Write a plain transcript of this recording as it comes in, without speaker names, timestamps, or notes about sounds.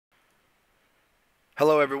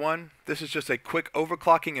Hello everyone, this is just a quick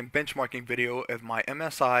overclocking and benchmarking video of my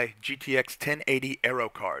MSI GTX-1080 Aero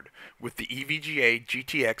card with the EVGA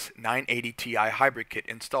GTX-980Ti Hybrid kit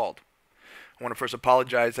installed. I want to first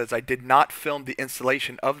apologize as I did not film the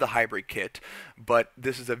installation of the hybrid kit, but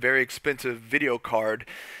this is a very expensive video card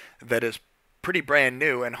that is pretty brand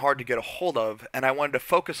new and hard to get a hold of, and I wanted to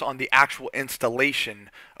focus on the actual installation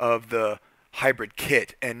of the hybrid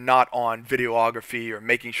kit and not on videography or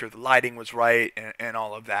making sure the lighting was right and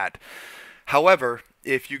all of that. However,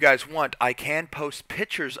 if you guys want, I can post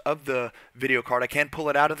pictures of the video card. I can pull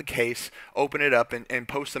it out of the case, open it up, and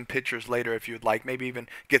post some pictures later if you'd like. Maybe even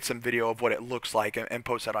get some video of what it looks like and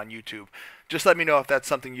post that on YouTube. Just let me know if that's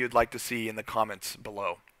something you'd like to see in the comments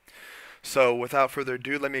below. So without further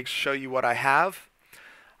ado, let me show you what I have.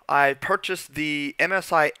 I purchased the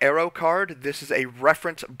MSI Aero card. This is a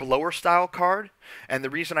reference blower style card, and the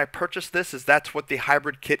reason I purchased this is that's what the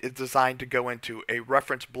hybrid kit is designed to go into, a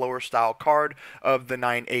reference blower style card of the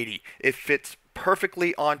 980. It fits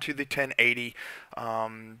perfectly onto the 1080.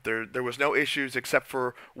 There was no issues except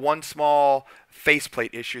for one small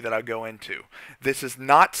faceplate issue that I'll go into. This is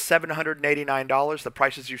not $789. The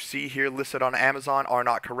prices you see here listed on Amazon are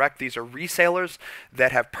not correct. These are resellers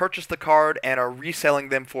that have purchased the card and are reselling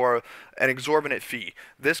them for an exorbitant fee.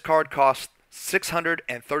 This card costs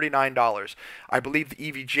 $639. I believe the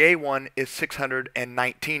EVGA one is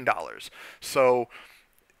 $619. So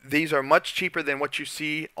these are much cheaper than what you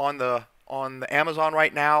see on the Amazon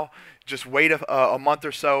right now. Just wait a month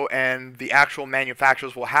or so and the actual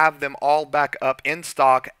manufacturers will have them all back up in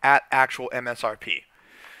stock at actual MSRP.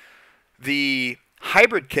 The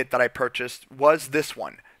hybrid kit that I purchased was this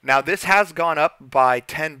one. Now this has gone up by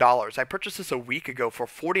 $10. I purchased this a week ago for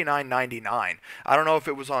 $49.99. I don't know if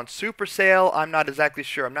it was on super sale. I'm not exactly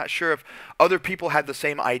sure. I'm not sure if other people had the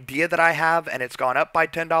same idea that I have and it's gone up by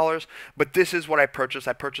 $10, but this is what I purchased.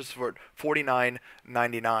 I purchased for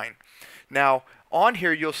 $49.99. Now, on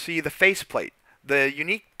here you'll see the faceplate. The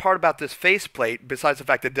unique part about this faceplate, besides the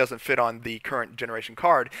fact that it doesn't fit on the current generation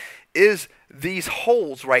card, is these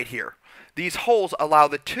holes right here. These holes allow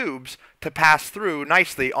the tubes to pass through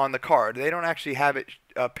nicely on the card. They don't actually have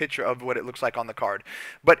a picture of what it looks like on the card,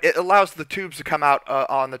 but it allows the tubes to come out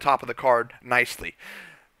on the top of the card nicely.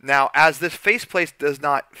 Now, as this faceplate does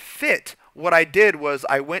not fit, what I did was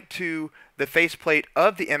I went to the faceplate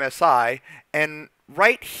of the MSI, and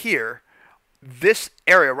right here, this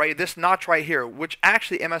area, right, this notch right here, which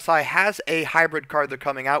actually MSI has a hybrid card they're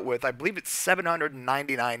coming out with. I believe it's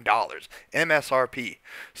 $799 MSRP.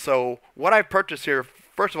 So what I purchased here,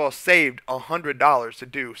 first of all, saved $100 to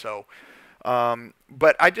do so.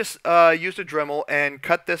 But I just used a Dremel and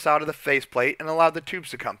cut this out of the faceplate and allowed the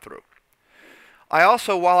tubes to come through. I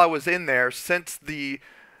also, while I was in there, since the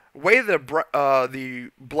way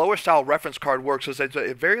the blower style reference card works is it's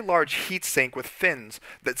a very large heat sink with fins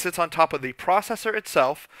that sits on top of the processor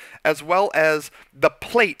itself, as well as the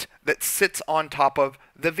plate that sits on top of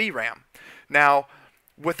the VRAM. Now,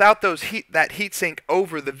 without that heat sink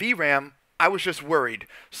over the VRAM, I was just worried.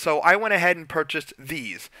 So I went ahead and purchased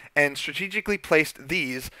these and strategically placed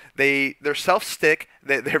these. They're self-stick.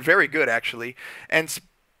 They're very good actually, and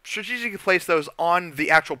strategically place those on the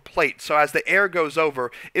actual plate, so as the air goes over,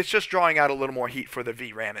 it's just drawing out a little more heat for the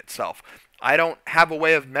VRAM itself. I don't have a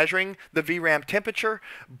way of measuring the VRAM temperature,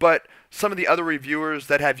 but some of the other reviewers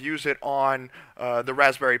that have used it on the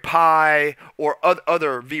Raspberry Pi or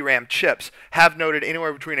other VRAM chips have noted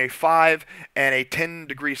anywhere between a 5 and a 10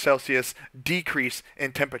 degrees Celsius decrease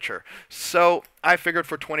in temperature. So I figured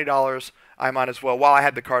for $20 I might as well, while I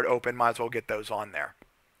had the card open, might as well get those on there.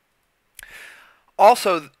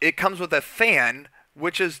 Also, it comes with a fan,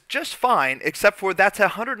 which is just fine, except for that's a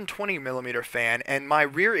 120 millimeter fan, and my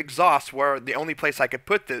rear exhaust, where the only place I could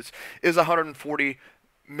put this, is a 140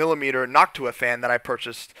 millimeter Noctua fan that I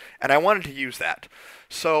purchased, and I wanted to use that.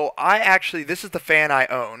 So this is the fan I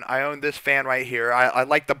own. I own this fan right here. I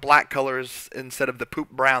like the black colors instead of the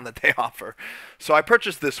poop brown that they offer. So I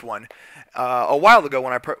purchased this one a while ago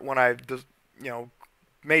when I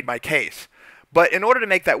made my case. But in order to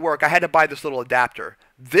make that work, I had to buy this little adapter.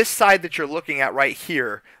 This side that you're looking at right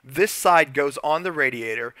here, this side goes on the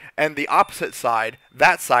radiator, and the opposite side,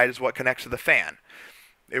 that side is what connects to the fan.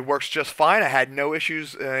 It works just fine. I had no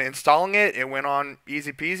issues installing it. It went on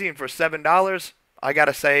easy peasy, and for $7, I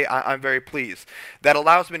gotta say I'm very pleased. That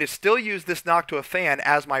allows me to still use this Noctua fan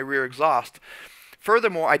as my rear exhaust.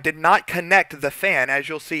 Furthermore, I did not connect the fan. As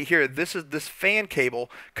you'll see here, this fan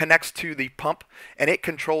cable connects to the pump and it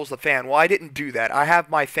controls the fan. Well, I didn't do that. I have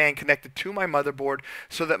my fan connected to my motherboard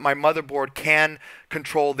so that my motherboard can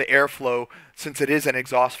control the airflow since it is an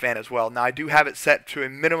exhaust fan as well. Now I do have it set to a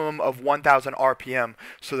minimum of 1000 RPM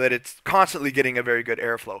so that it's constantly getting a very good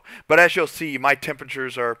airflow. But as you'll see, my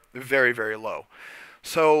temperatures are very, very low.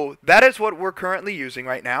 So that is what we're currently using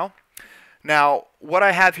right now. Now, what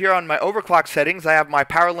I have here on my overclock settings, I have my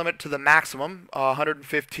power limit to the maximum,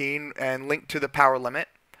 115, and linked to the power limit.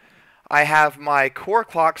 I have my core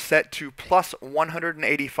clock set to plus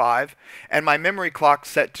 185, and my memory clock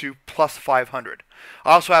set to plus 500.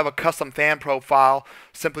 I also have a custom fan profile,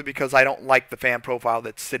 simply because I don't like the fan profile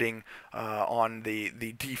that's sitting on the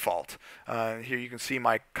default. Here you can see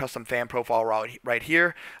my custom fan profile right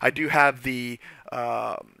here. I do have the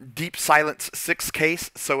Deep Silence 6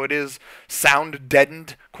 case, so it is sound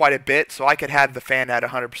deadened quite a bit, so I could have the fan at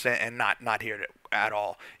 100% and not hear it at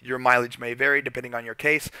all. Your mileage may vary depending on your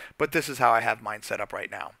case, but this is how I have mine set up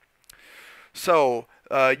right now. So,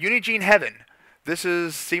 Unigine Heaven. This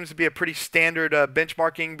seems to be a pretty standard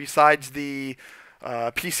benchmarking besides the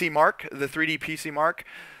PC Mark, the 3D PC Mark.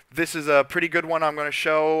 This is a pretty good one I'm going to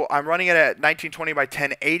show. I'm running it at 1920 by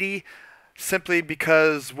 1080 simply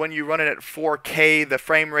because when you run it at 4K, the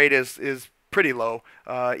frame rate is pretty low,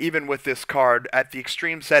 even with this card. At the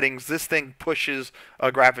extreme settings, this thing pushes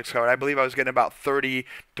a graphics card. I believe I was getting about 30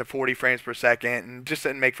 to 40 frames per second, and just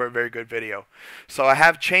didn't make for a very good video. So I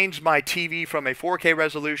have changed my TV from a 4K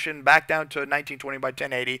resolution back down to 1920 by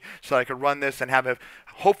 1080 so I could run this and have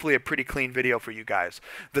hopefully a pretty clean video for you guys.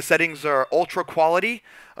 The settings are ultra quality.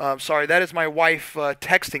 Sorry, that is my wife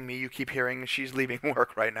texting me. You keep hearing. She's leaving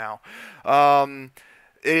work right now.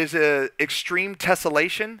 It is a extreme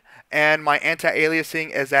tessellation, and my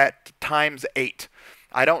anti-aliasing is at ×8.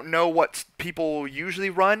 I don't know what people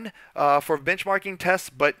usually run for benchmarking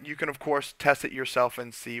tests, but you can of course test it yourself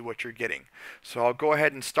and see what you're getting. So I'll go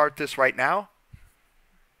ahead and start this right now.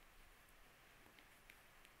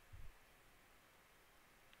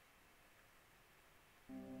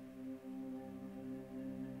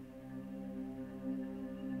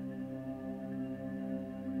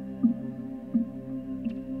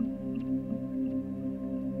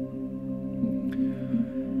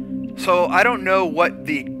 So I don't know what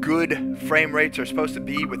the good frame rates are supposed to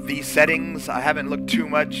be with these settings. I haven't looked too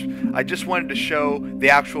much. I just wanted to show the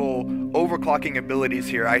actual overclocking abilities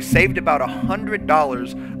here. I saved about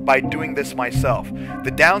 $100 by doing this myself.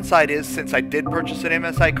 The downside is, since I did purchase an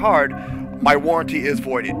MSI card, my warranty is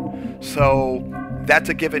voided. So that's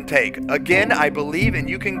a give and take. Again, I believe, and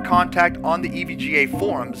you can contact on the EVGA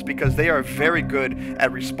forums because they are very good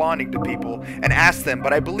at responding to people, and ask them,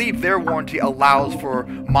 but I believe their warranty allows for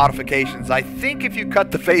modifications. I think if you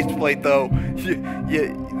cut the faceplate though,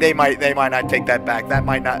 they might not take that back.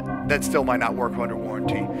 That still might not work under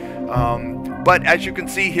warranty. But as you can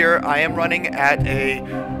see here, I am running at a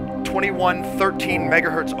 2113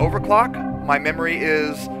 megahertz overclock. My memory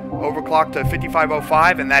is overclocked to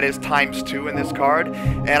 5505, and that is ×2 in this card,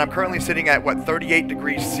 and I'm currently sitting at 38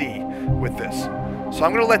 degrees C with this. So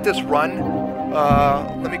I'm going to let this run.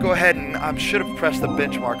 Let me go ahead and I should have pressed the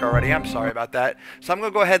benchmark already. I'm sorry about that. So I'm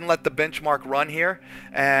going to go ahead and let the benchmark run here,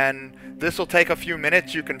 and this will take a few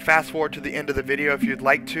minutes. You can fast forward to the end of the video if you'd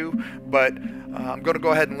like to, but I'm going to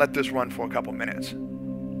go ahead and let this run for a couple minutes.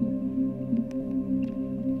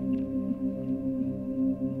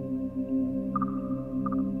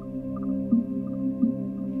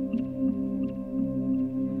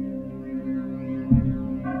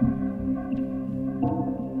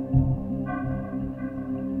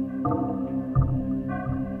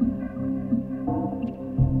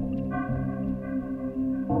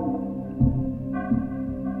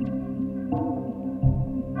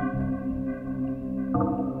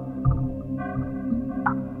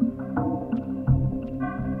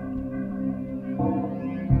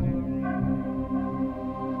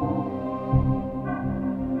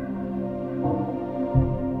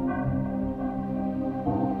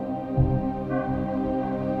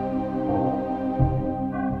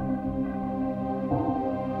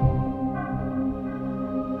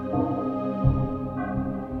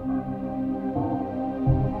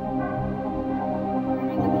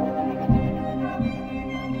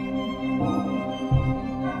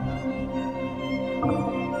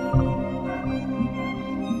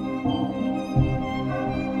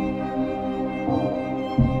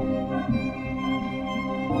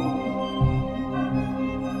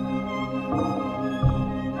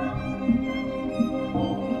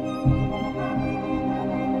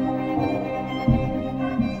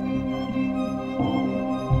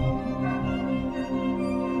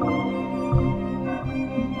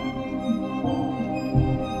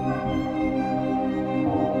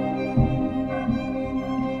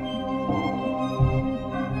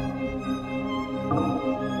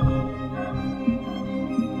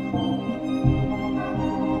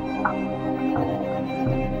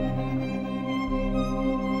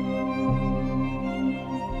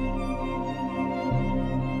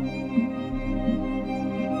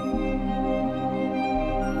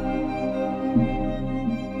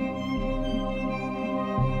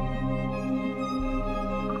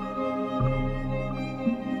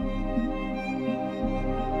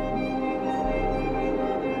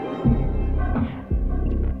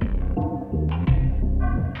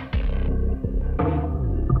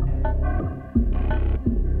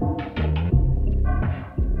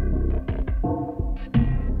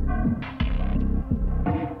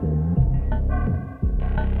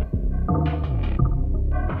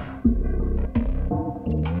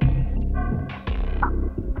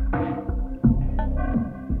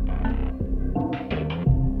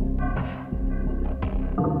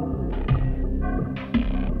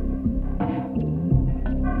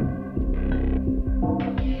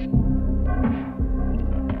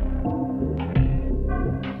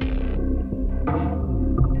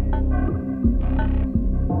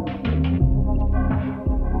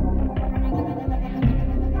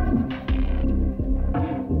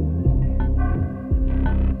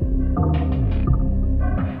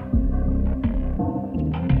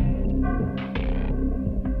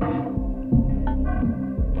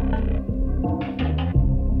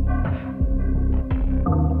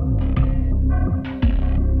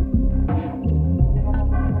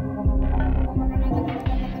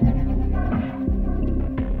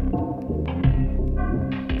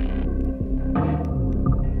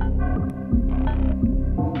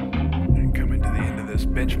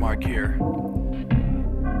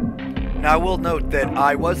 Now I will note that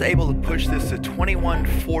I was able to push this to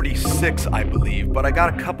 2146, I believe, but I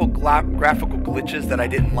got a couple graphical glitches that I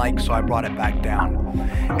didn't like, so I brought it back down.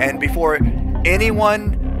 And before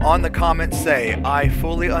anyone on the comments say, I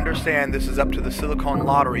fully understand this is up to the silicon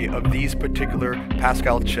lottery of these particular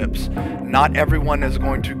Pascal chips. Not everyone is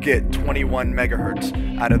going to get 21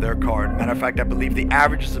 megahertz out of their card. Matter of fact, I believe the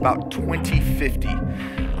average is about 2050.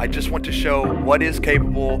 I just want to show what is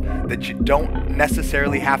capable, that you don't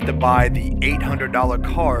necessarily have to buy the $800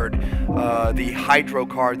 card, the Hydro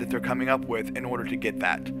card that they're coming up with in order to get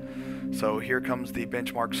that. So here comes the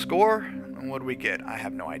benchmark score, and what do we get? I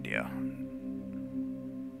have no idea.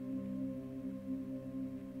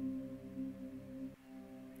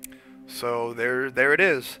 So there it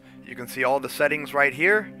is. You can see all the settings right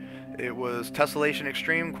here. It was tessellation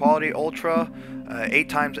extreme, quality ultra, 8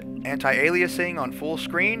 times anti-aliasing on full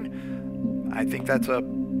screen. I think that's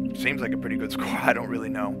seems like a pretty good score. I don't really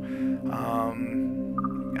know. I'm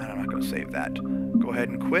not going to save that. Go ahead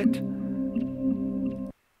and quit.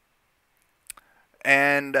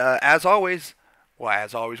 And as always, we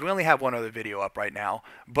only have one other video up right now.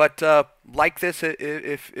 But like this,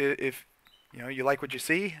 if you know you like what you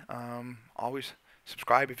see, always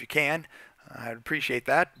subscribe if you can. I'd appreciate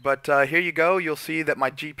that. But here you go. You'll see that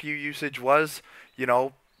my GPU usage was, you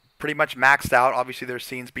know, pretty much maxed out. Obviously, there's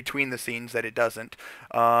scenes between the scenes that it doesn't.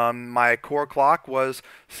 My core clock was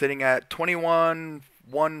sitting at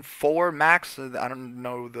 21.14 max. I don't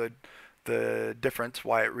know the difference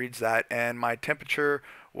why it reads that. And my temperature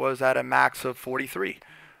was at a max of 43.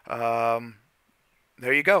 There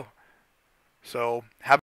you go. So have